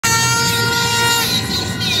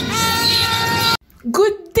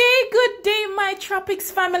Good day, my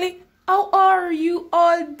Tropics family. How are you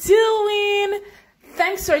all doing?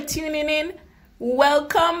 Thanks for tuning in.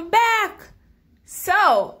 Welcome back.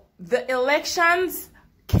 So, the elections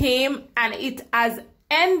came and it has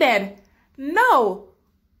ended. Now,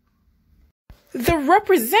 the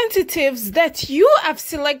representatives that you have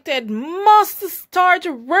selected must start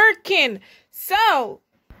working. So,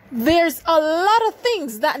 there's a lot of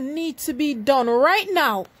things that need to be done right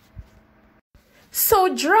now.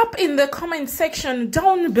 So drop in the comment section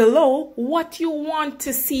down below what you want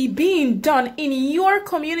to see being done in your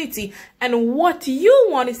community and what you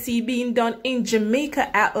want to see being done in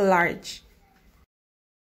Jamaica at large.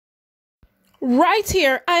 Right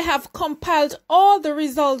here, I have compiled all the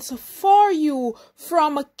results for you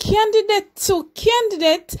from candidate to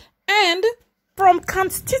candidate and from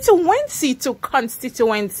constituency to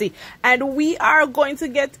constituency. And we are going to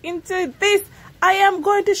get into this. I am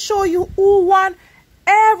going to show you who won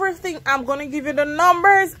everything. I'm going to give you the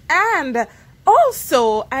numbers and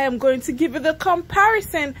also I am going to give you the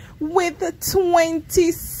comparison with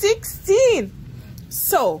 2016.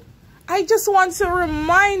 So I just want to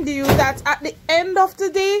remind you that at the end of the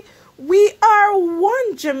day, we are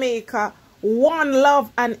one Jamaica, one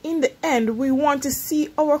love, and in the end, we want to see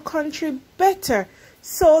our country better.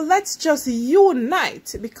 So let's just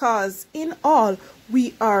unite because in all,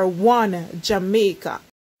 we are one Jamaica.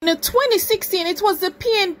 In 2016, it was the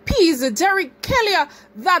PNP's Derek Kelly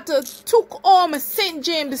that took home St.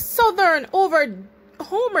 James Southern over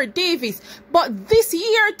Homer Davis. But this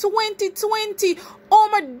year, 2020,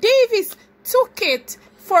 Homer Davis took it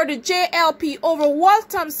for the JLP over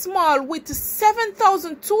Walton Small with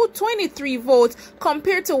 7,223 votes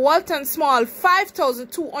compared to Walton Small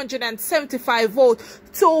 5,275 votes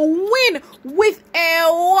to win with a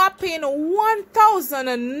whopping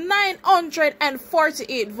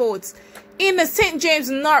 1,948 votes. In the St. James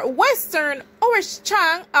Northwestern, Oris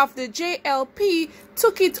Chang of the JLP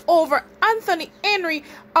took it over Anthony Henry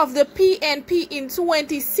of the PNP in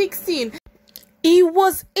 2016. He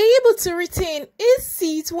was able to retain his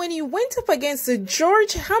seat when he went up against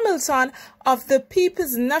George Hamilton of the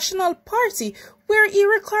People's National Party, where he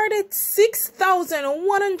recorded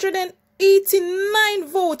 6,189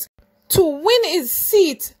 votes to win his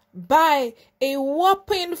seat by a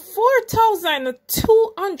whopping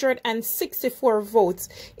 4,264 votes.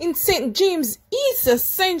 In St. James East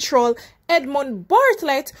Central, Edmund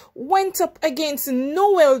Bartlett went up against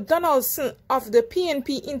Noel Donaldson of the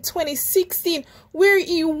PNP in 2016, where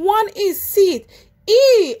he won his seat.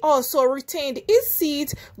 He also retained his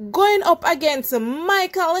seat going up against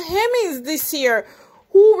Michael Hemmings this year,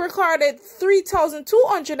 who recorded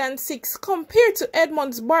 3,206 compared to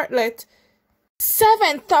Edmund Bartlett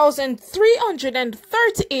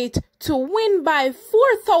 7,338 to win by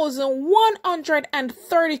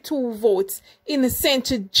 4,132 votes. In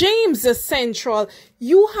St. James Central,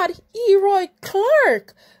 you had Eroy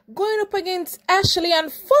Clark going up against Ashley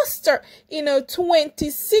and Foster in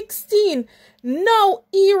 2016. Now,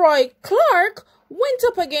 Eroy Clark went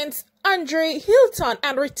up against Andre Hilton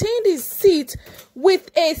and retained his seat with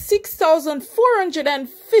a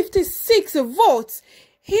 6,456 votes.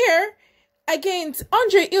 Here, against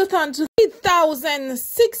Andre Hilton to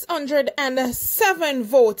 8,607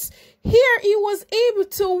 votes. Here he was able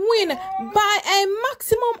to win by a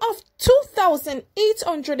maximum of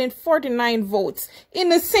 2,849 votes. In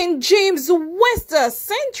the St. James West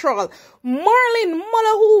Central, Marlon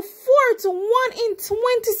Mullahu won in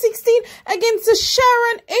 2016 against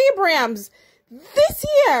Sharon Abrams. This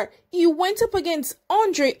year, he went up against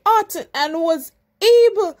Andre Otten and was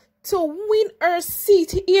able to win her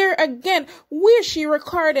seat here again, where she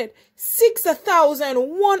recorded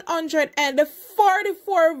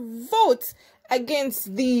 6,144 votes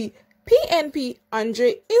against the PNP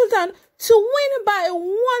Andre Hilton to win by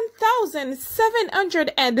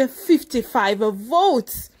 1,755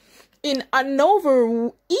 votes. In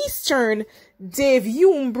Hanover Eastern, Dave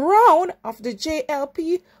Hume Brown of the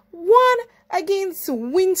JLP won against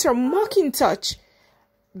Winter McIntosh.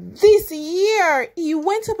 This year, he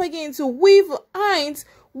went up against Weaver Hines,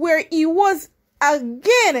 where he was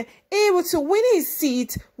again able to win his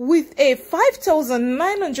seat with a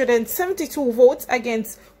 5,972 votes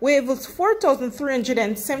against Weaver's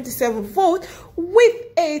 4,377 votes, with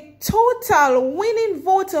a total winning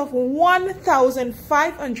vote of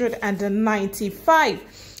 1,595.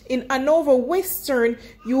 In Hanover Western,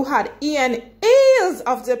 you had Ian Ailes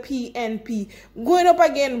of the PNP going up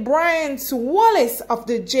against Brian Wallace of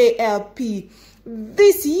the JLP.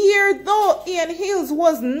 This year, though, Ian Ailes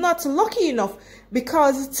was not lucky enough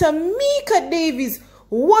because Tamika Davis,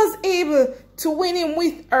 was able to win him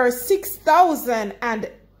with her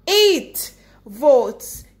 6,008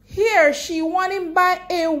 votes. Here, she won him by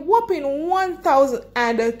a whopping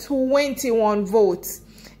 1,021 votes.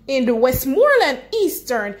 In the Westmoreland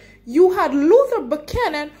Eastern, you had Luther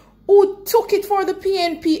Buchanan, who took it for the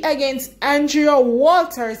PNP against Andrea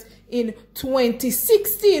Walters in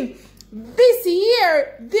 2016. This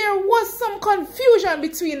year, there was some confusion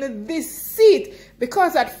between this seat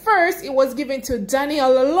because at first it was given to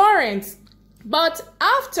Daniel Lawrence, but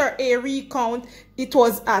after a recount, it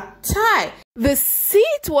was a tie. The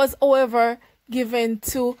seat was, however, given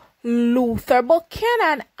to Luther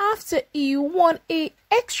Buchanan after he won an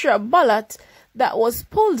extra ballot that was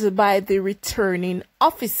pulled by the returning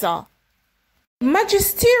officer.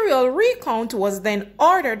 Magisterial recount was then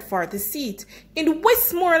ordered for the seat. In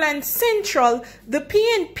Westmoreland Central, the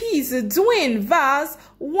PNP's Dwayne Vaz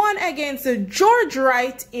won against George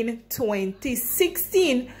Wright in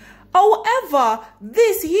 2016. However,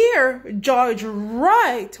 this year, George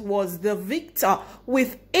Wright was the victor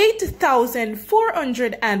with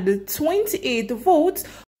 8,428 votes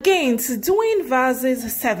against Dwayne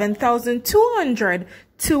Vaz's 7,200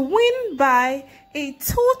 to win by a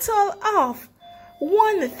total of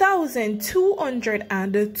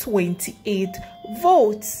 1,228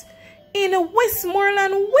 votes. In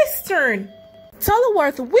Westmoreland Western,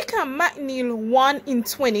 Tulleworth Wickham McNeil won in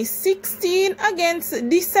 2016 against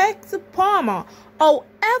Desex Palmer.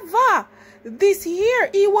 However, this year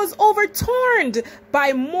he was overturned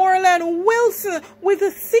by Moreland Wilson with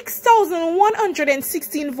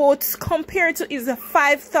 6,116 votes compared to his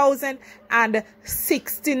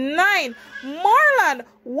 5,069. Moreland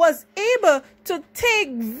was able to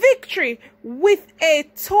take victory with a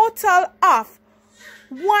total of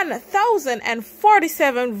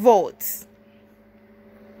 1,047 votes.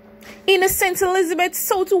 In St. Elizabeth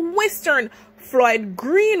Southwestern, Floyd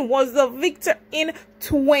Green was the victor in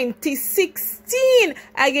 2016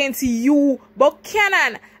 against Hugh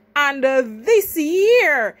Buchanan, and this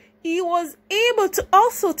year he was able to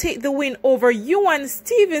also take the win over Ewan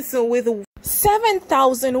Stevenson with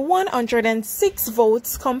 7,106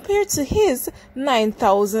 votes compared to his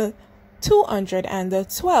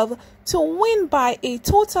 9,212 to win by a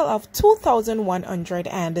total of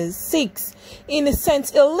 2,106. In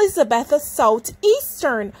St. Elizabeth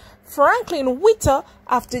Southeastern, Franklin Witter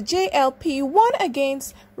after JLP won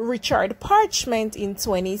against Richard Parchment in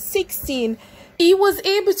 2016. He was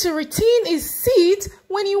able to retain his seat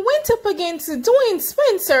when he went up against Dwayne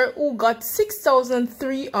Spencer, who got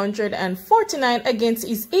 6,349 against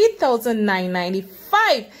his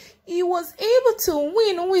 8,995. He was able to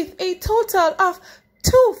win with a total of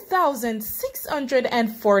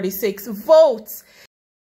 2,646 votes.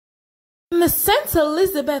 In the St.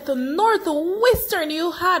 Elizabeth Northwestern,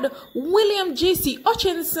 you had William J.C.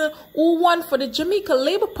 Hutchinson, who won for the Jamaica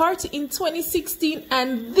Labour Party in 2016,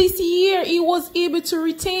 and this year he was able to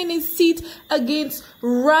retain his seat against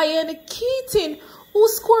Ryan Keating, who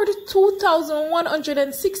scored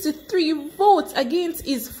 2,163 votes against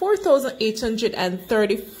his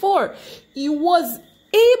 4,834. He was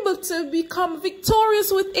able to become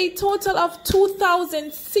victorious with a total of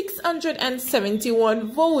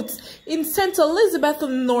 2,671 votes. In St. Elizabeth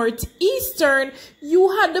Northeastern, you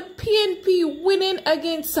had the PNP winning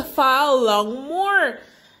against Sapphire Longmore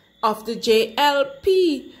of the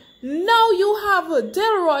JLP. Now you have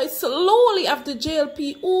Delroy slowly after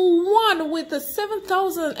JLP, who won with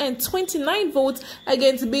 7,029 votes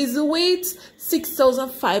against Basil Waite's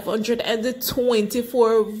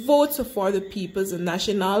 6,524 votes for the People's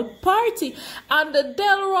National Party. And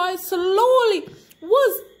Delroy slowly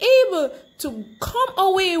was able to come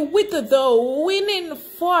away with the winning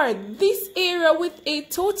for this area with a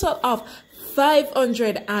total of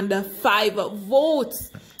 505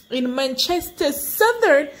 votes. In Manchester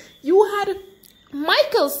Southern, you had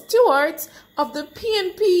Michael Stewart of the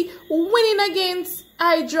PNP winning against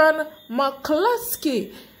Adrian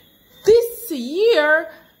McCluskey. This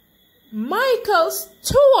year, Michael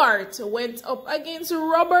Stewart went up against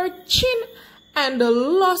Robert Chin and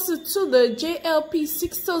lost to the JLP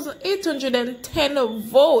 6,810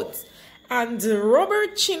 votes. And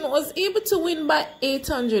Robert Chin was able to win by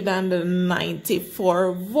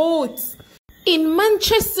 894 votes. In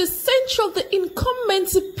Manchester Central, the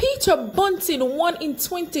incumbent Peter Bunting won in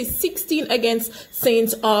 2016 against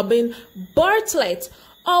St. Albans Bartlett.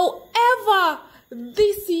 However,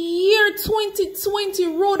 this year,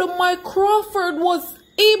 2020, Rhoda Mike Crawford was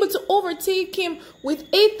able to overtake him with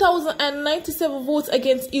 8,097 votes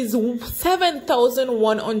against his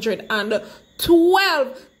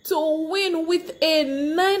 7,112 to win with a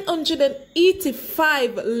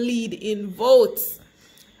 985 lead in votes.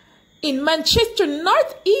 In Manchester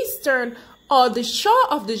Northeastern, the Shaw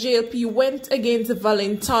of the JLP went against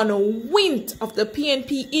Valentino Wint of the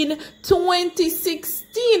PNP in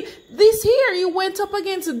 2016. This year, he went up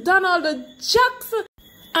against Donald Jackson,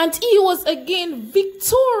 and he was again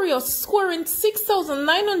victorious, scoring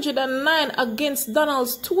 6,909 against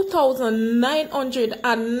Donald's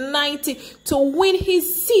 2,990 to win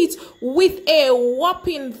his seat with a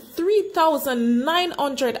whopping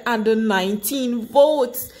 3,919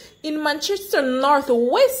 votes. In Manchester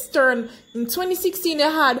Northwestern, in 2016, they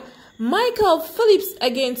had Michael Phillips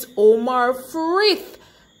against Omar Frith,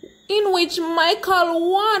 in which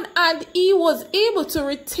Michael won, and he was able to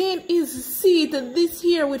retain his seat this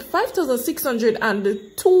year with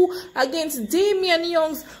 5,602 against Damian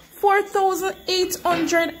Young's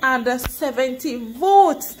 4,870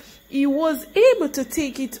 votes. He was able to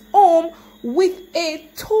take it home with a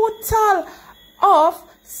total of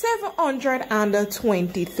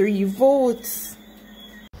 723 votes.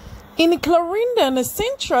 In Clarendon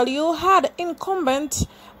Central, you had incumbent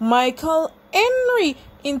Michael Henry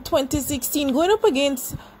in 2016 going up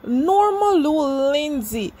against Norma Lou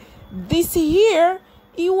Lindsay. This year,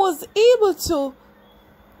 he was able to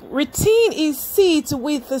retain his seat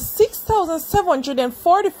with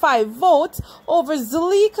 6,745 votes over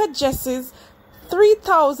Zuleika Jess's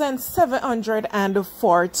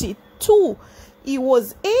 3,742. He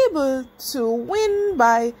was able to win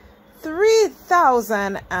by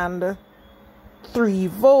 3,003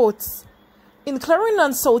 votes. In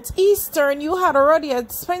Clarendon Southeastern, you had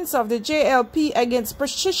Rhodia Spencer of the JLP against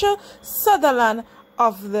Patricia Sutherland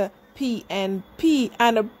of the PNP,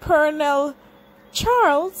 and Pernell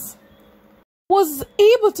Charles was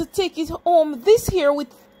able to take it home this year with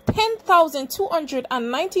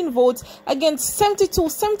 10,219 votes against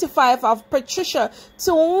 7,275 of Patricia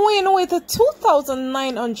to win with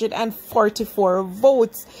 2,944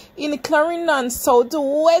 votes. In Clarendon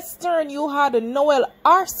Southwestern, you had Noel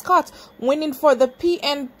R. Scott winning for the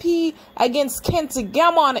PNP against Kent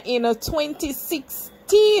Gammon in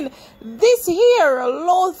 2016. This year,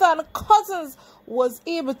 Lothan Cousins was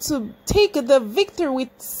able to take the victory with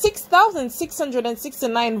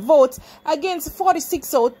 6,669 votes against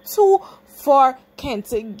 4,602 for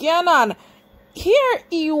Kent Gannon. Here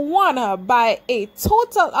he won by a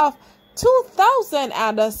total of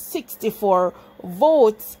 2,064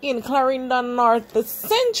 votes. In Clarendon North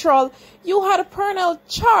Central, you had Pernell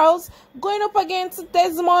Charles going up against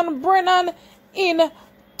Desmond Brennan in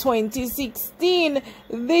 2016.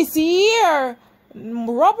 This year,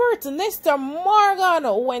 Robert Nestor Morgan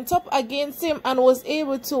went up against him and was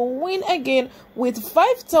able to win again with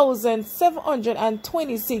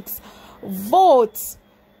 5,726 votes.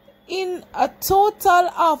 In a total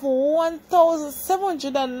of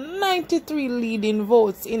 1,793 leading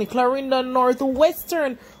votes. In Clarendon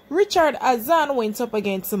Northwestern, Richard Azan went up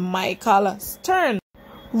against Michael Stern.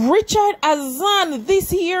 Richard Azan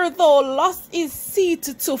this year, though, lost his seat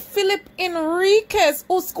to Philip Enriquez,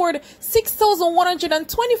 who scored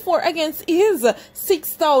 6,124 against his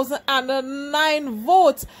 6,009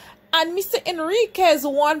 votes. And Mr. Enriquez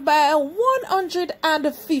won by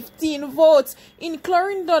 115 votes. In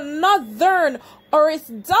Clarendon Northern, Horace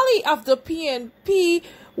Daly of the PNP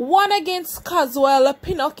won against Caswell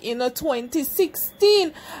Pinnock in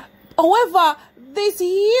 2016. However, this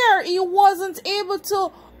year he wasn't able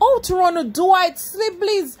to outrun Dwight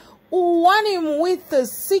Sliblies, who won him with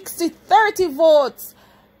 60-30 votes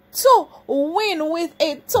to win with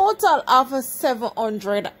a total of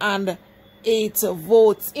 708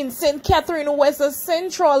 votes. In St. Catherine West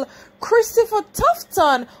Central, Christopher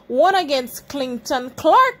Tufton won against Clinton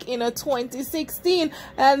Clark in 2016,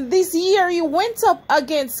 and this year he went up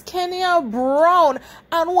against Kenya Brown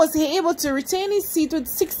and was able to retain his seat with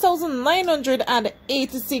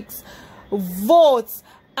 6,986 votes,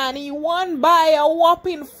 and he won by a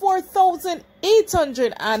whopping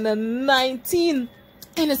 4,819.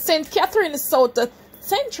 In St. Catherine South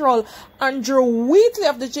Central, Andrew Wheatley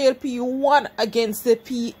of the JLP won against the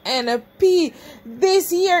PNP.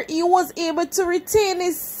 This year, he was able to retain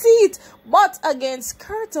his seat, but against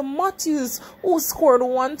Kurt Matthews, who scored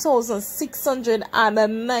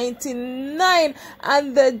 1,699,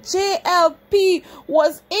 and the JLP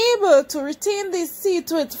was able to retain this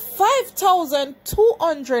seat with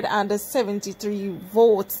 5,273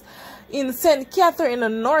 votes. In St.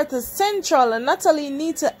 Catherine North Central, Natalie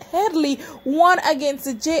Nita Headley won against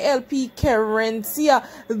the JLP Kerencia.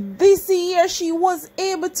 This year, she was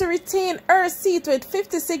able to retain her seat with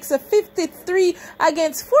 56-53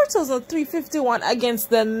 against 4,351 against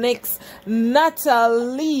the next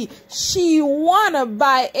Natalie. She won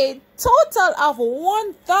by a total of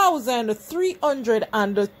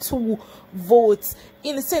 1,302 votes.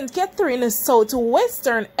 In St. Catherine,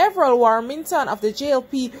 Southwestern, Everett Warmington of the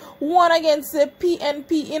JLP won against the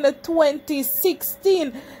PNP in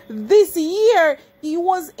 2016. This year, he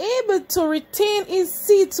was able to retain his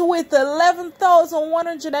seat with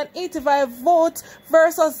 11,185 votes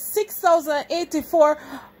versus 6,084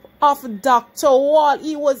 of Dr. Wall.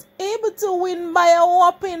 He was able to win by a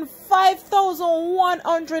whopping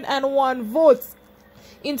 5,101 votes.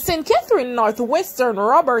 In St. Catherine Northwestern,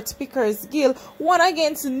 Robert Pickersgill won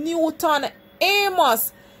against Newton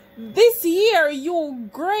Amos. This year, Hugh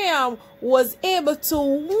Graham was able to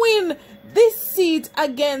win this seat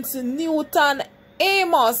against Newton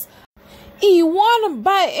Amos. He won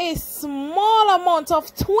by a small amount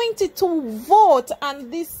of 22 votes,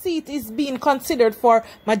 and this seat is being considered for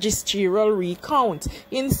magisterial recount.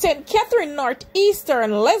 In St. Catherine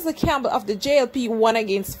Northeastern, Leslie Campbell of the JLP won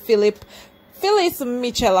against Phyllis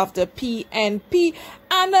Mitchell of the PNP,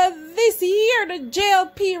 and this year the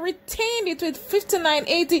JLP retained it with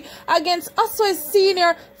 5980 against Oswald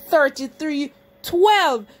Senior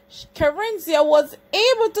 3312. Kerenzia was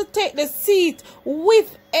able to take the seat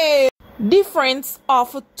with a difference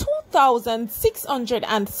of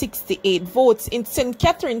 2,668 votes. In St.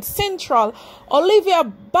 Catherine Central, Olivia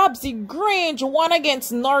Babsy Grange won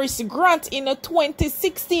against Norris Grant in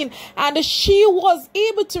 2016, and she was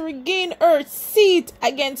able to regain her seat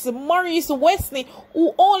against Maurice Wesley,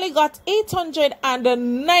 who only got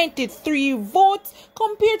 893 votes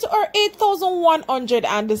compared to her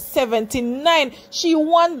 8,179. She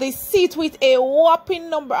won the seat with a whopping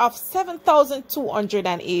number of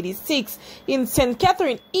 7,286. In St.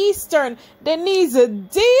 Catherine Eastern, Denise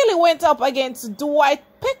Daly went up against Dwight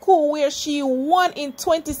Peku, where she won in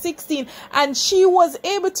 2016, and she was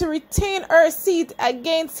able to retain her seat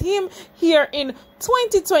against him here in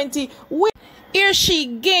 2020. Here she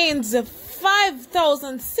gains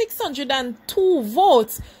 5,602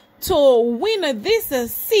 votes to win this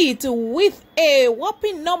seat with a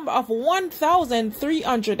whopping number of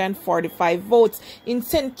 1,345 votes. In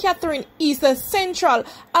St. Catherine East Central,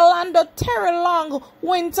 Orlando Terry Long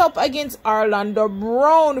went up against Orlando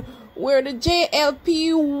Brown, where the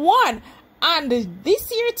JLP won. And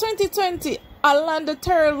this year, 2020, Orlando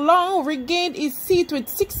Terry Long regained his seat with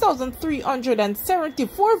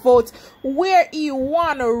 6,374 votes, where he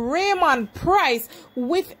won Raymond Price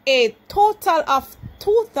with a total of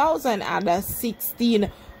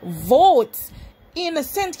 2,016 votes. In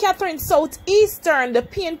St. Catherine Southeastern, the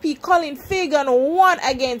PNP Colin Fagan won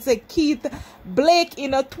against Keith Blake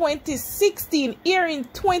in 2016. Here in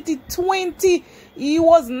 2020, he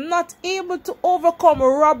was not able to overcome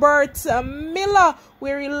Robert Miller,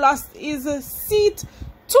 where he lost his seat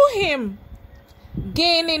to him,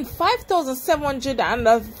 gaining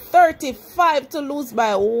 5,735 to lose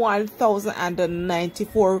by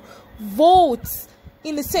 1,094 votes.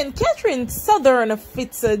 In St. Catherine Southern,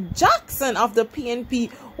 Fitz Jackson of the PNP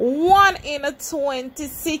won in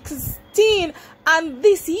 2016, and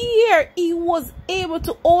this year he was able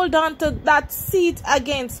to hold on to that seat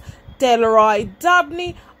against Delroy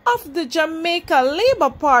Dabney of the Jamaica Labour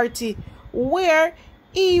Party, where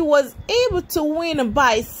he was able to win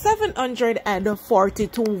by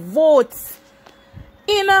 742 votes.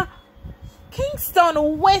 In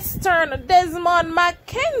Kingston Western, Desmond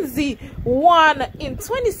McKenzie won in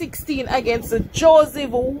 2016 against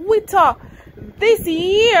Joseph Witter. This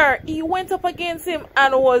year, he went up against him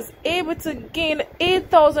and was able to gain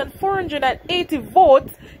 8,480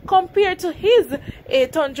 votes compared to his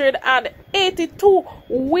 882,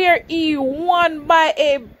 where he won by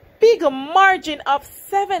a big margin of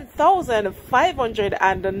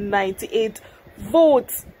 7,598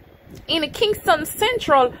 votes. In Kingston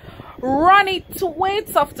Central, Ronnie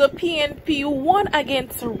Twaits of the PNP won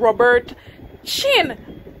against Robert Chin.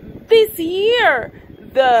 This year,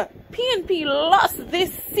 the PNP lost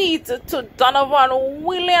this seat to Donovan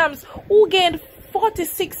Williams, who gained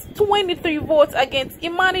 4623 votes against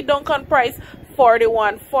Imani Duncan Price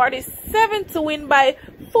 4147 to win by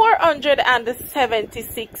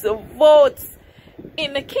 476 votes.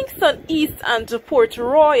 In Kingston East and Port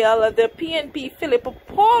Royal, the PNP Philip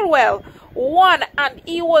Paulwell won, and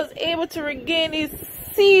he was able to regain his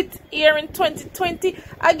seat here in 2020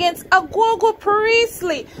 against Agogo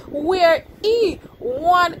Priestley, where he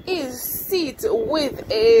won his seat with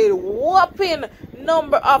a whopping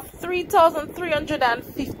number of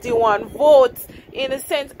 3,351 votes. In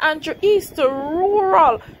St. Andrew East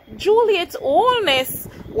Rural, Juliet Holness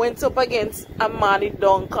went up against Amani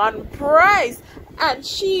Duncan Price, and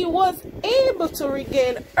she was able to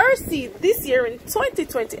regain her seat this year in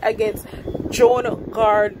 2020 against Joan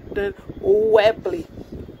Gardner Webley.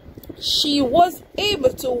 She was able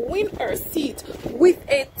to win her seat with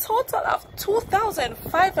a total of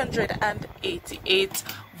 2,588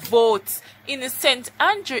 votes. In St.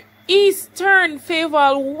 Andrew Eastern,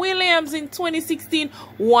 Favour Williams in 2016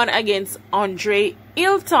 won against Andre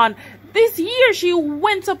Hilton. This year she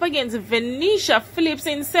went up against Venetia Phillips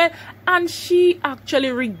instead, and she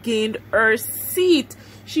actually regained her seat.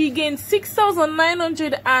 She gained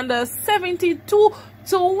 6,972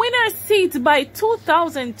 to win her seat by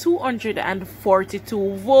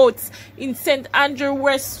 2,242 votes. In St. Andrew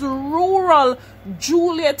West Rural,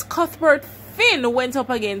 Juliet Cuthbert Finn went up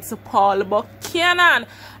against Paul Buchanan,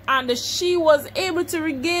 and she was able to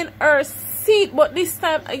regain her seat, but this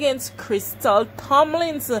time against Crystal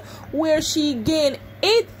Tomlins, where she gained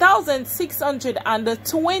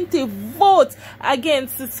 8,620 votes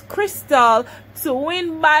against Crystal to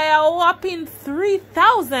win by a whopping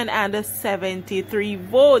 3,073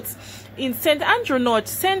 votes. In St. Andrew North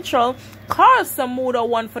Central, Carl Samuda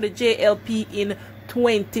won for the JLP in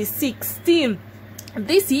 2016.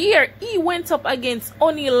 This year, he went up against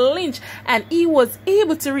O'Neill Lynch, and he was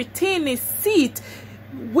able to retain his seat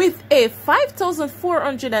with a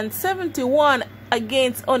 5,471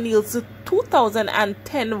 against O'Neill's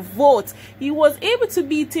 2,010 votes. He was able to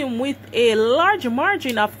beat him with a large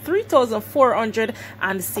margin of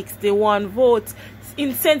 3,461 votes.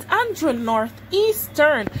 In St. Andrew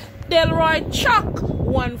Northeastern, Delroy Chuck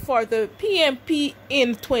won for the PMP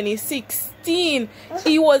in 2016.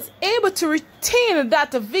 He was able to retain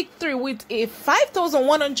that victory with a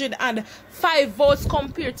 5,105 votes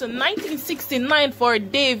compared to 1969 for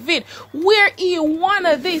David, where he won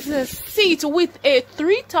this seat with a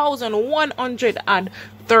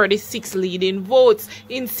 3,136 leading votes.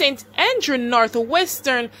 In St. Andrew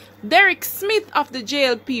Northwestern, Derek Smith of the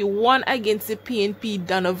JLP won against the PNP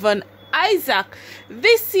Donovan Isaac.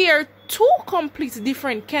 This year, two complete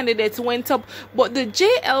different candidates went up, but the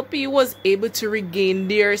JLP was able to regain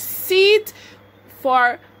their seat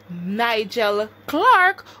for Nigel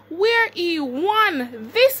Clark, where he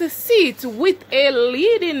won this seat with a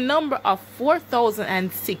leading number of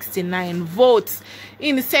 4,069 votes.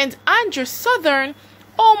 In St. Andrew Southern,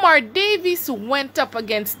 Omar Davis went up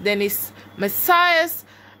against Dennis Messias,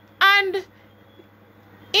 and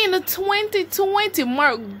in 2020,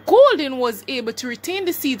 Mark Golden was able to retain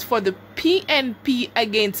the seat for the PNP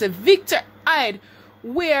against Victor Hyde,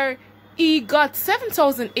 where he got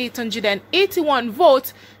 7,881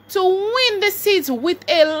 votes to win the seat with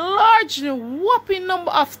a large whopping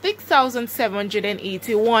number of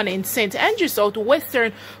 6,781. In St. Andrew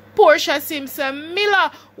Southwestern, Portia Simpson Miller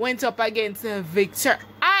went up against Victor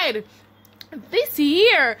Hyde. This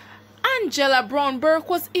year, Angela Brown Burke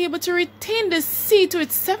was able to retain the seat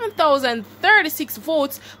with 7,036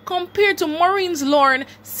 votes compared to Maureen's Lauren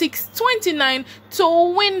 629 to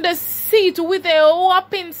win the seat with a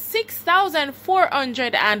whopping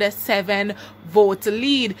 6,407 vote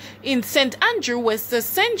lead. In St. Andrew West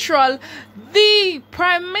Central, the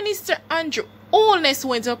Prime Minister Andrew Holness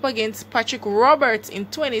went up against Patrick Roberts in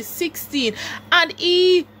 2016, and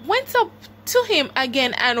he went up to him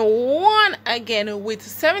again and won again with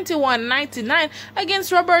 71.99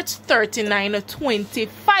 against Roberts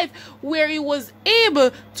 39.25, where he was able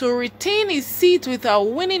to retain his seat with a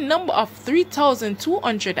winning number of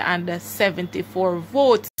 3,274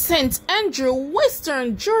 votes. St. Andrew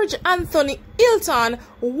Western, George Anthony Hilton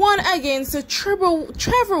won against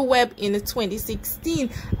Trevor Webb in 2016.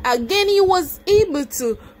 Again, he was able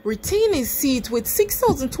to retain his seat with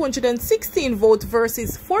 6,216 votes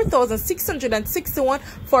versus 4,661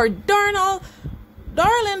 for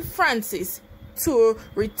Darlene Francis to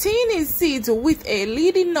retain his seat with a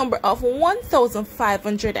leading number of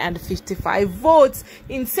 1,555 votes.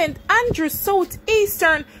 In St. Andrew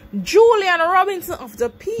Southeastern, Julian Robinson of the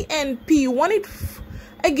PNP won it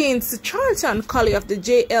against Charlton Colley of the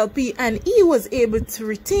JLP, and he was able to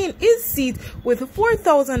retain his seat with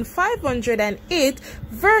 4,508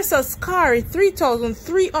 versus Kari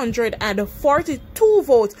 3,342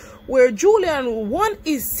 votes, where Julian won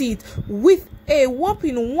his seat with a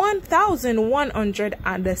whopping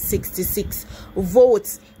 1,166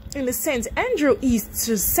 votes. In the St. Andrew East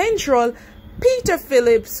Central, Peter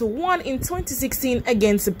Phillips won in 2016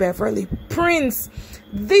 against Beverly Prince.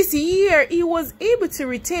 This year, he was able to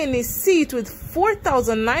retain his seat with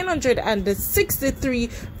 4,963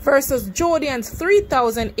 versus Jordan's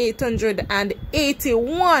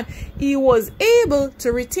 3,881. He was able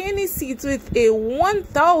to retain his seat with a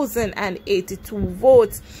 1,082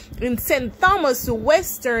 votes. In St. Thomas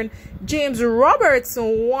Western, James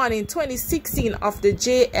Robertson won in 2016 of the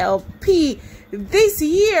JLP. This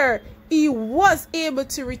year, he was able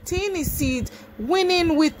to retain his seat,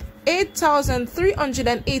 winning with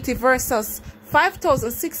 8,380 versus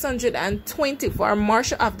 5,620 for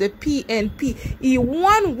Marshal of the PNP. He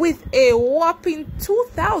won with a whopping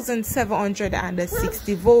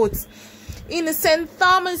 2,760 votes. In St.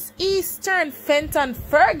 Thomas Eastern, Fenton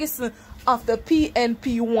Ferguson of the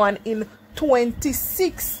PNP won in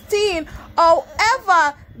 2016.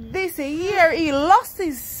 However, this year he lost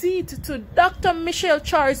his seat to Dr. Michelle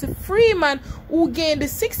Charles Freeman, who gained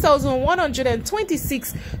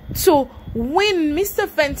 6,126 to win Mr.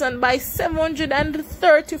 Fenton by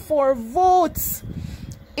 734 votes.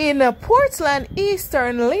 In Portland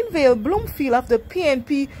Eastern, Linville Bloomfield of the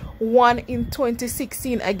PNP won in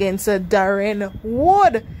 2016 against Darren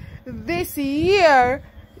Wood. This year,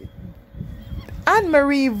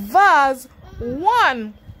 Anne-Marie Vaz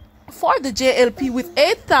won for the JLP with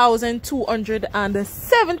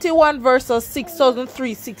 8,271 versus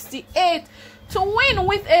 6,368 to win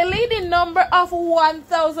with a leading number of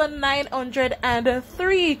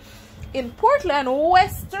 1,903. In Portland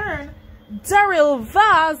Western, Daryl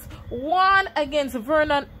Vaz won against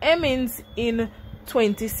Vernon Emmons in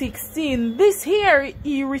 2016. This year,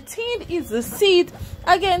 he retained his seat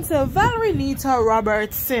against Valerie Nita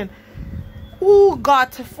Robertson, who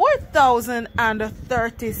got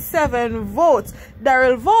 4,037 votes.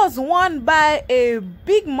 Daryl Vaz won by a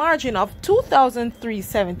big margin of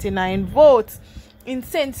 2,379 votes. In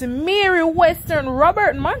St. Mary Western,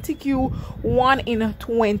 Robert Montague won in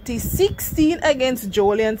 2016 against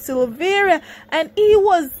Jolian Silveria, and he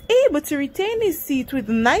was able to retain his seat with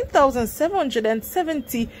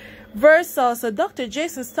 9,770 versus Dr.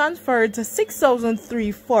 Jason Stanford's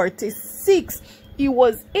 6,346. He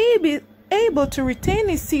was able to retain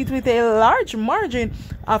his seat with a large margin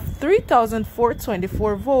of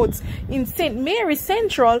 3,424 votes. In St. Mary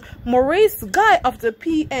Central, Maurice Guy of the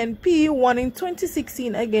PNP won in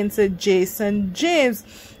 2016 against Jason James.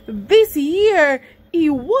 This year, he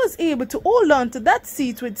was able to hold on to that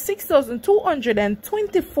seat with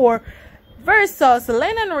 6,224 versus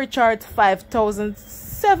Lennon Richards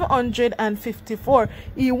 5,754.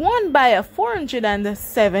 He won by a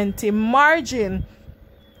 470 margin.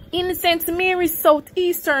 In St. Mary's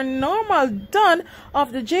Southeastern, Normal Dunn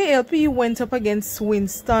of the JLP went up against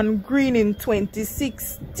Winston Green in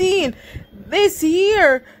 2016. This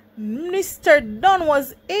year, Mr. Dunn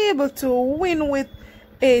was able to win with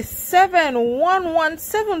a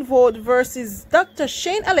 7,117 vote versus Dr.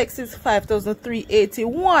 Shane Alexis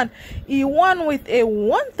 5,381. He won with a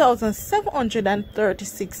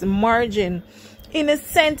 1,736 margin. In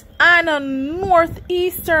St. Anna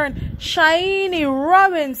Northeastern, Shaini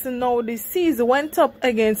Robinson, now deceased, went up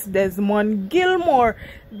against Desmond Gilmore.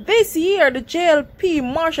 This year, the JLP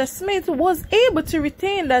Marsha Smith was able to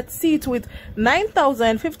retain that seat with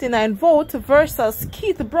 9,059 votes versus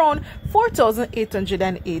Keith Brown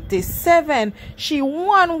 4,887. She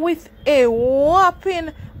won with a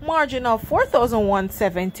whopping margin of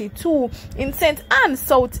 4,172. In St. Anne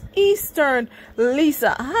Southeastern,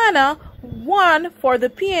 Lisa Hanna won for the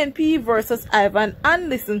PNP versus Ivan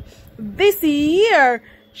Anderson. This year,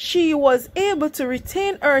 she was able to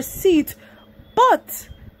retain her seat, but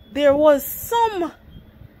there was some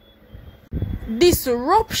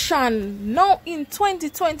disruption now in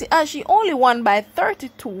 2020 as she only won by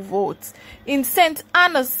 32 votes. In St.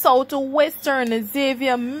 Anna's Southwestern,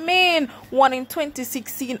 Xavier Main won in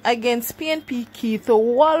 2016 against PNP Keith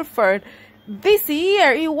Walford. This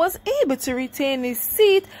year, he was able to retain his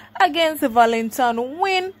seat against Valentin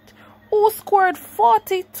Wint, who scored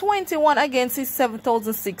 40-21 against his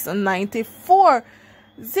 7,694.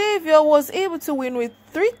 Xavier was able to win with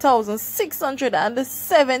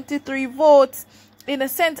 3,673 votes. In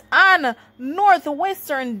St. Anne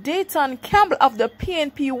Northwestern, Dayton Campbell of the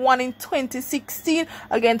PNP won in 2016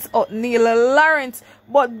 against O'Neill Lawrence,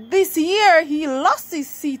 but this year he lost his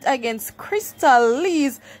seat against Crystal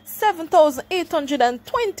Lee's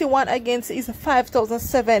 7,821 against his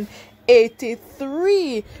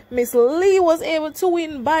 5,783. Miss Lee was able to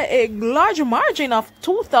win by a large margin of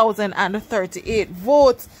 2,038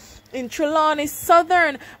 votes. In Trelawney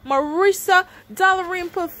Southern, Marissa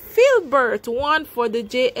Dalrymple Filbert won for the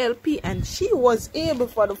JLP, and she was able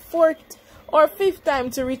for the fourth or fifth time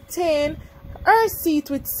to retain her seat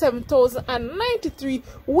with 7,093,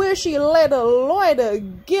 where she led Lloyd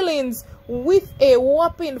Gillins with a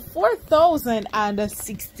whopping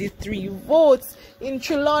 4,063 votes. In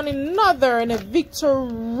Trelawney Northern, Victor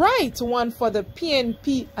Wright won for the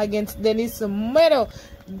PNP against Dennis Meadow.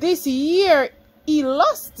 This year, he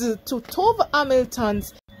lost to Tove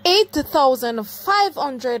Hamilton's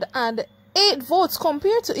 8,500 8 votes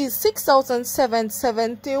compared to his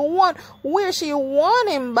 6,771, where she won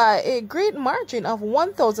him by a great margin of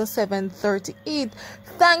 1,738.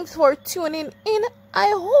 Thanks for tuning in.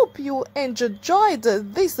 I hope you enjoyed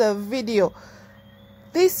this video.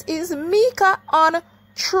 This is Mika on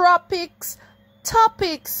Tropics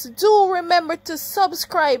Topics. Do remember to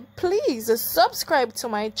subscribe. Please subscribe to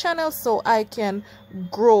my channel so I can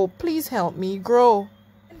grow. Please help me grow.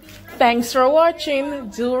 Thanks for watching.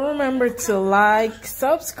 Do remember to like,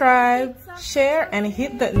 subscribe, share, and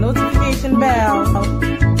hit that notification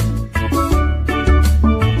bell.